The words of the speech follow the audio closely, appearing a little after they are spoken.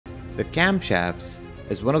The camshafts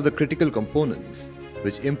is one of the critical components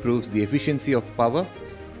which improves the efficiency of power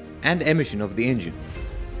and emission of the engine.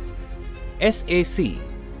 SAC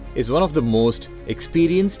is one of the most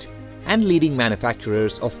experienced and leading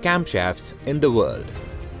manufacturers of camshafts in the world.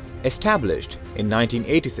 Established in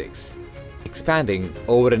 1986, expanding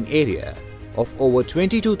over an area of over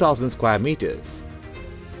 22,000 square meters,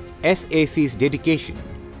 SAC's dedication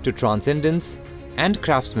to transcendence and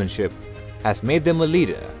craftsmanship has made them a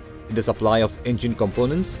leader in the supply of engine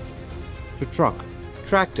components to truck,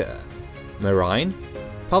 tractor, marine,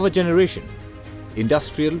 power generation,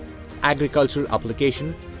 industrial, agricultural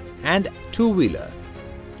application and two-wheeler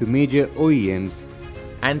to major OEMs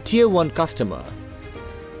and Tier 1 customer.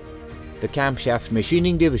 The Camshaft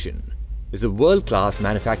Machining Division is a world-class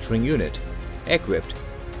manufacturing unit equipped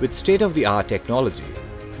with state-of-the-art technology.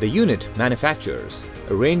 The unit manufactures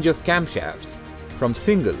a range of camshafts from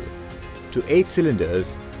single to 8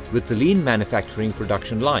 cylinders with lean manufacturing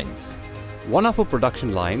production lines. One of our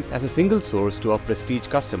production lines has a single source to our prestige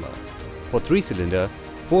customer for 3-cylinder,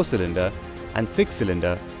 4-cylinder and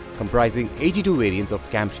 6-cylinder, comprising 82 variants of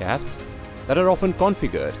camshafts that are often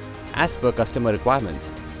configured as per customer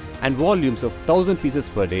requirements and volumes of 1,000 pieces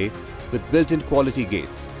per day with built-in quality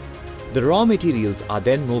gates. The raw materials are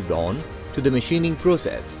then moved on to the machining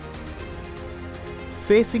process,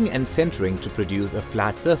 facing and centering to produce a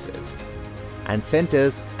flat surface, and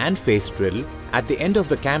centers and face drill at the end of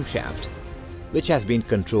the camshaft, which has been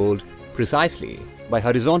controlled precisely by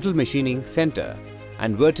horizontal machining center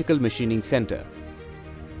and vertical machining center.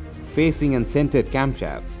 Facing and centered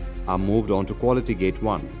camshafts are moved on to quality gate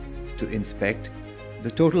 1 to inspect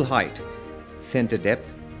the total height, center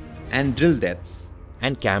depth and drill depths,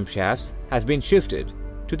 and camshafts has been shifted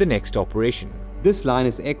to the next operation. This line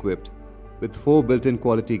is equipped with 4 built-in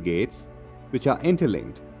quality gates which are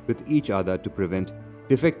interlinked with each other to prevent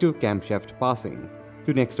defective camshaft passing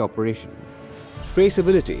to next operation.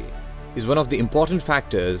 Traceability is one of the important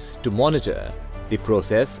factors to monitor the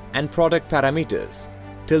process and product parameters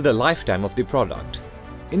till the lifetime of the product.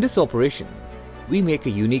 In this operation, we make a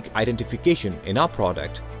unique identification in our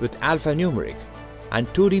product with alphanumeric and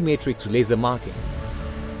 2D matrix laser marking.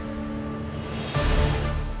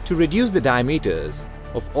 To reduce the diameters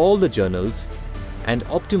of all the journals and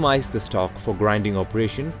optimize the stock for grinding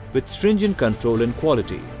operation with stringent control and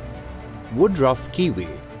quality, wood rough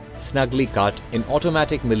keyway snugly cut in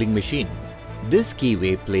automatic milling machine. This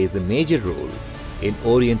keyway plays a major role in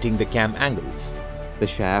orienting the cam angles. The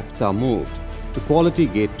shafts are moved to quality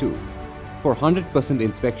gate 2 for 100%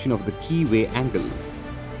 inspection of the keyway angle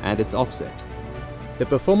and its offset. The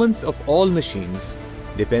performance of all machines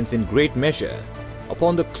depends in great measure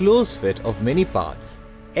upon the close fit of many parts.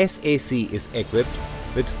 SAC is equipped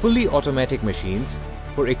with fully automatic machines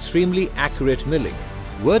for extremely accurate milling.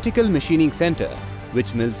 Vertical machining center,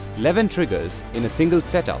 which mills 11 triggers in a single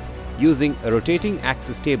setup using a rotating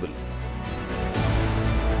axis table.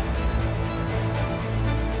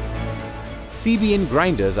 CBN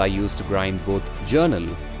grinders are used to grind both journal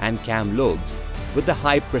and cam lobes with the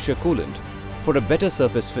high pressure coolant for a better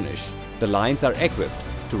surface finish. The lines are equipped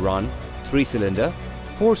to run 3-cylinder,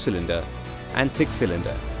 4-cylinder and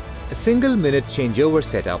 6-cylinder. A single minute changeover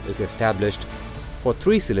setup is established for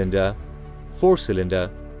 3-cylinder,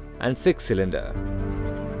 4-cylinder and 6-cylinder.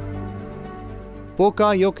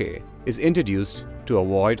 Poka Yoke is introduced to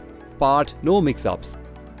avoid part no mix-ups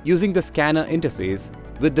using the scanner interface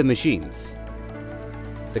with the machines.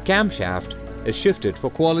 The camshaft is shifted for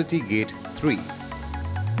quality gate 3.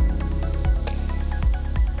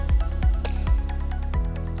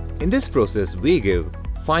 In this process, we give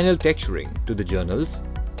final texturing to the journals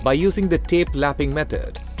by using the tape lapping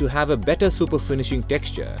method to have a better super finishing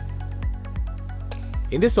texture.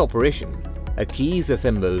 In this operation, a key is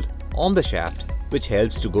assembled on the shaft which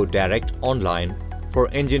helps to go direct online for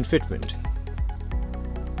engine fitment.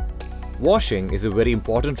 Washing is a very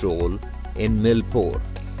important role in mill pour.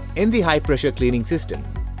 In the high pressure cleaning system,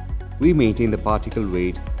 we maintain the particle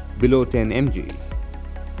weight below 10 mg.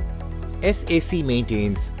 SAC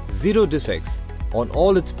maintains zero defects on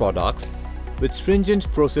all its products with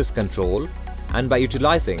stringent process control and by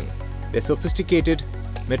utilizing their sophisticated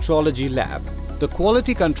metrology lab. The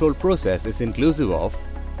quality control process is inclusive of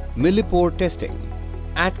millipore testing,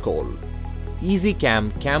 ATCOL,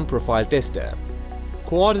 EasyCam cam profile tester,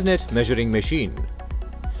 coordinate measuring machine,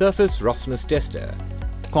 surface roughness tester,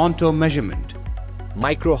 contour measurement,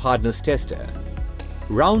 micro hardness tester,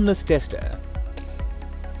 roundness tester.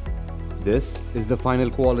 This is the final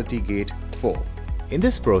quality gate 4. In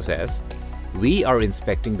this process, we are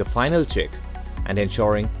inspecting the final check and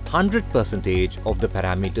ensuring 100% of the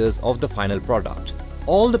parameters of the final product.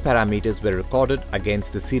 All the parameters were recorded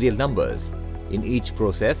against the serial numbers in each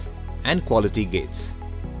process and quality gates.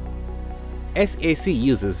 SAC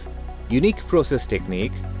uses unique process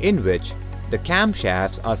technique in which the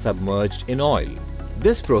camshafts are submerged in oil.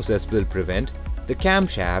 This process will prevent the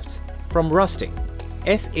camshafts from rusting.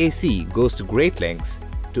 SAC goes to great lengths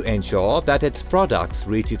to ensure that its products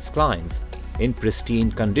reach its clients in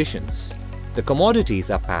pristine conditions. The commodities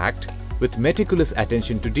are packed with meticulous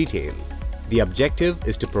attention to detail. The objective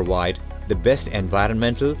is to provide the best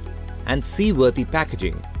environmental and seaworthy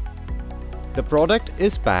packaging. The product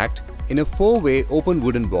is packed in a 4-way open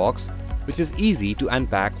wooden box which is easy to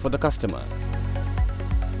unpack for the customer.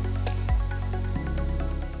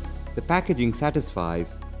 The packaging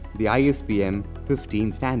satisfies the ISPM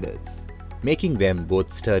 15 standards, making them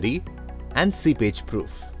both sturdy and seepage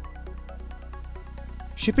proof.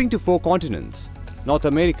 Shipping to 4 continents: North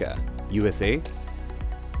America, USA,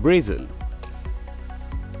 Brazil,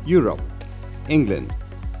 Europe, England,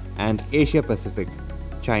 and Asia Pacific,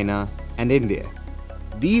 China, and India.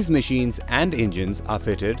 These machines and engines are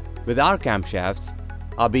fitted with our camshafts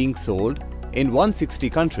are being sold in 160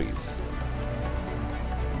 countries.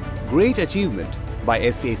 Great achievement by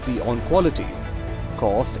SAC on quality,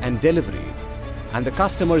 cost and delivery, and the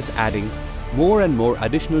customers adding more and more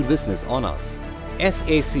additional business on us.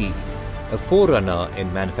 SAC, a forerunner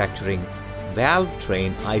in manufacturing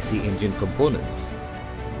valve-train IC engine components.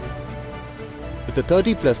 With a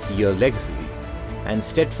 30+ year legacy and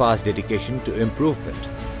steadfast dedication to improvement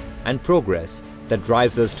and progress that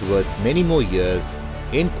drives us towards many more years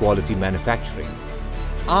in quality manufacturing.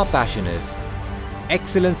 Our passion is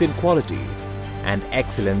excellence in quality and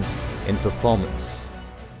excellence in performance.